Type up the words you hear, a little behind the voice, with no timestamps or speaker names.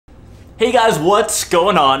Hey guys, what's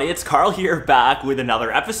going on? It's Karl here, back with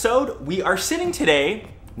another episode. We are sitting today,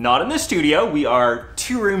 not in the studio, we are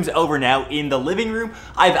 2 rooms over now in the living room.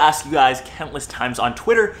 I've asked you guys countless times on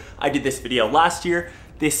Twitter. I did this video last year.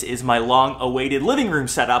 This is my long-awaited living room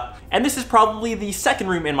setup, and this is probably the second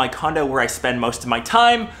room in my condo where I spend most of my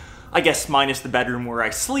time. I guess minus the bedroom where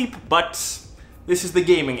I sleep, but this is the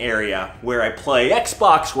gaming area where I play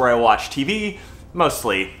Xbox, where I watch TV,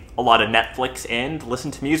 mostly a lot of Netflix and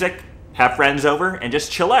listen to music. Have friends over, and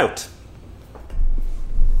just chill out.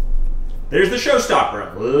 There's the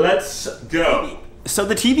showstopper. Let's go. So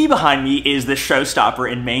the TV behind me is the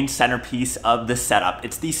showstopper and main centerpiece of the setup.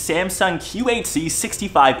 It's the Samsung Q8C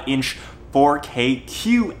 65-inch 4K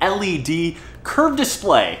QLED curved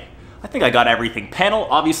display. I think I got everything. Panel,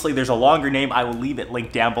 obviously there's a longer name. I will leave it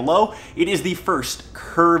linked down below. It is the first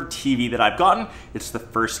curved TV that I've gotten. It's the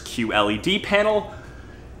first QLED panel.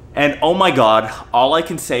 And oh my god, all I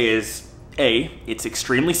can say is, A, it's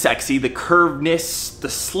extremely sexy. The curvedness, the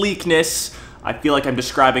sleekness. I feel like I'm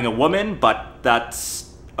describing a woman, but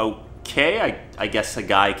that's okay. I guess a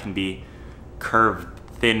guy can be curved,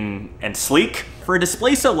 thin, and sleek. For a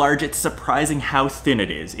display so large, it's surprising how thin it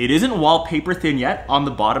is. It isn't wallpaper thin yet. On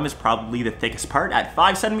the bottom is probably the thickest part at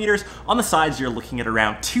 5 centimeters. On the sides, you're looking at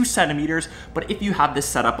around 2 centimeters. But if you have this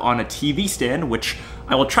set up on a TV stand, which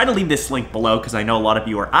I will try to leave this link below because I know a lot of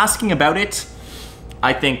you are asking about it,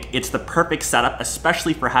 I think it's the perfect setup,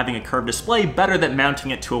 especially for having a curved display, better than mounting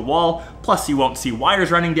it to a wall. Plus you won't see wires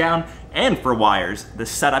running down. And for wires, the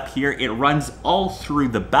setup here, it runs all through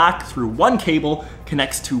the back through one cable,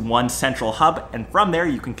 connects to one central hub, and from there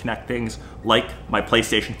you can connect things like my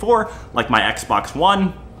PlayStation 4, like my Xbox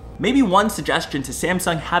One. Maybe one suggestion to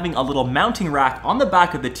Samsung, having a little mounting rack on the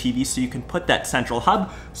back of the TV so you can put that central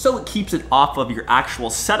hub so it keeps it off of your actual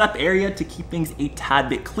setup area to keep things a tad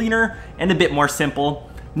bit cleaner and a bit more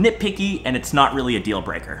simple. Nitpicky, and it's not really a deal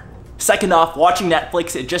breaker. Second off, watching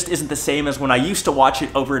Netflix, it just isn't the same as when I used to watch it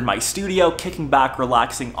over in my studio, kicking back,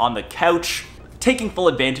 relaxing on the couch, taking full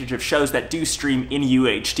advantage of shows that do stream in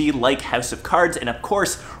UHD like House of Cards, and of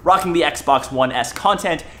course, rocking the Xbox One S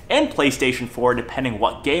content and PlayStation 4 depending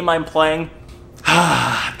what game I'm playing.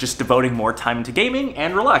 Just devoting more time to gaming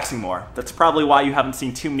and relaxing more. That's probably why you haven't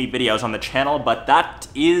seen too many videos on the channel, but that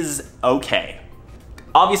is okay.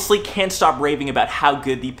 Obviously, can't stop raving about how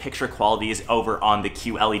good the picture quality is over on the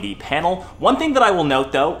QLED panel. One thing that I will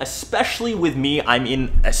note though, especially with me, I'm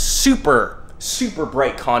in a super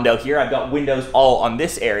bright condo here. I've got windows all on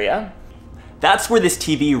this area. That's where this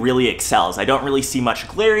TV really excels. I don't really see much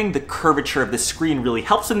glaring. The curvature of the screen really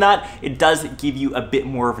helps in that. It does give you a bit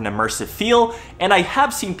more of an immersive feel, and I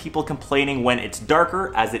have seen people complaining when it's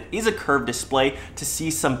darker, as it is a curved display, to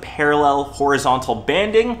see some parallel horizontal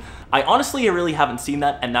banding. I honestly really haven't seen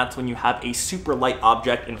that, and that's when you have a super light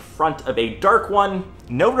object in front of a dark one.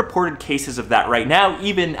 No reported cases of that right now,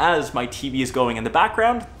 even as my TV is going in the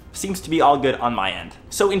background. Seems to be all good on my end.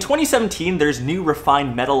 So in 2017, there's new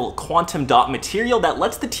refined metal quantum dot material that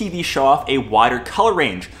lets the TV show off a wider color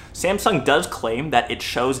range. Samsung does claim that it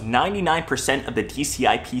shows 99% of the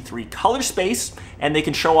DCI-P3 color space, and they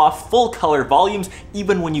can show off full color volumes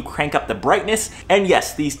even when you crank up the brightness. And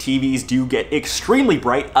yes, these TVs do get extremely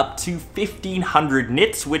bright, up to 1500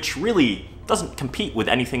 nits, which really doesn't compete with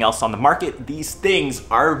anything else on the market. These things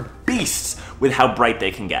are beasts with how bright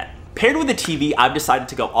they can get. Paired with the TV, I've decided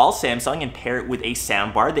to go all Samsung and pair it with a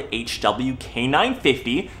soundbar, the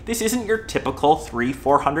HW-K950. This isn't your typical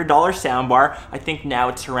 $300–400 soundbar. I think now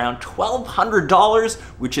it's around $1,200,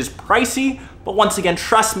 which is pricey. But once again,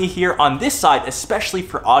 trust me here on this side, especially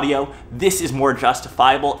for audio, this is more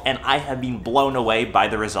justifiable, and I have been blown away by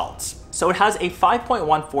the results. So it has a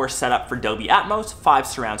 5.14 setup for Dolby Atmos, 5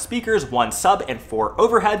 surround speakers, 1 sub, and 4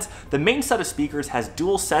 overheads. The main set of speakers has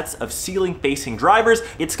dual sets of ceiling-facing drivers.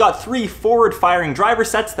 It's got 3 forward-firing driver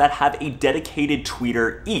sets that have a dedicated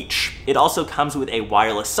tweeter each. It also comes with a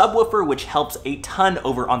wireless subwoofer, which helps a ton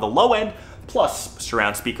over on the low end, plus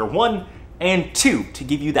surround speaker 1 and 2 to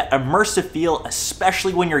give you that immersive feel,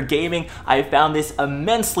 especially when you're gaming. I have found this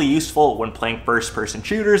immensely useful when playing first-person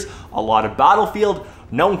shooters, a lot of Battlefield.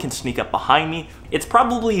 No one can sneak up behind me. It's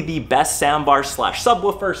probably the best soundbar slash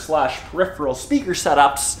subwoofer slash peripheral speaker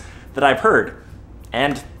setups that I've heard.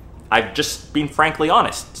 And I've just been frankly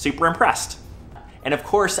honest, super impressed. And of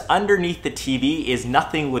course, underneath the TV is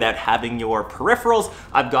nothing without having your peripherals.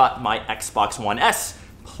 I've got my Xbox One S,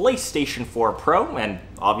 PlayStation 4 Pro, and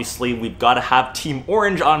obviously we've got to have Team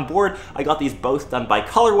Orange on board. I got these both done by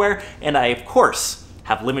Colorware, and I of course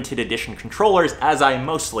have limited edition controllers, as I am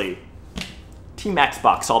mostly Team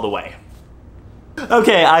Xbox all the way.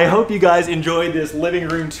 Okay, I hope you guys enjoyed this living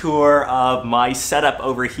room tour of my setup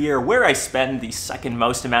over here where I spend the second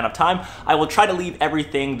most amount of time. I will try to leave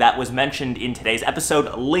everything that was mentioned in today's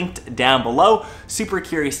episode linked down below. Super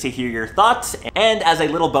curious to hear your thoughts. And as a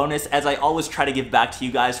little bonus, as I always try to give back to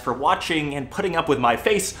you guys for watching and putting up with my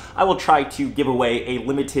face, I will try to give away a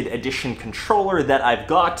limited edition controller that I've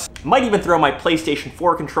got. Might even throw my PlayStation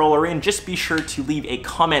 4 controller in. Just be sure to leave a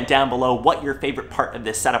comment down below what your favorite part of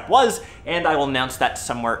this setup was, and I will announce that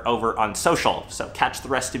somewhere over on social. So catch the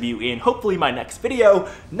rest of you in hopefully my next video,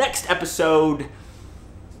 next episode,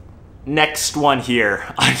 next one here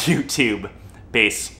on YouTube. Peace.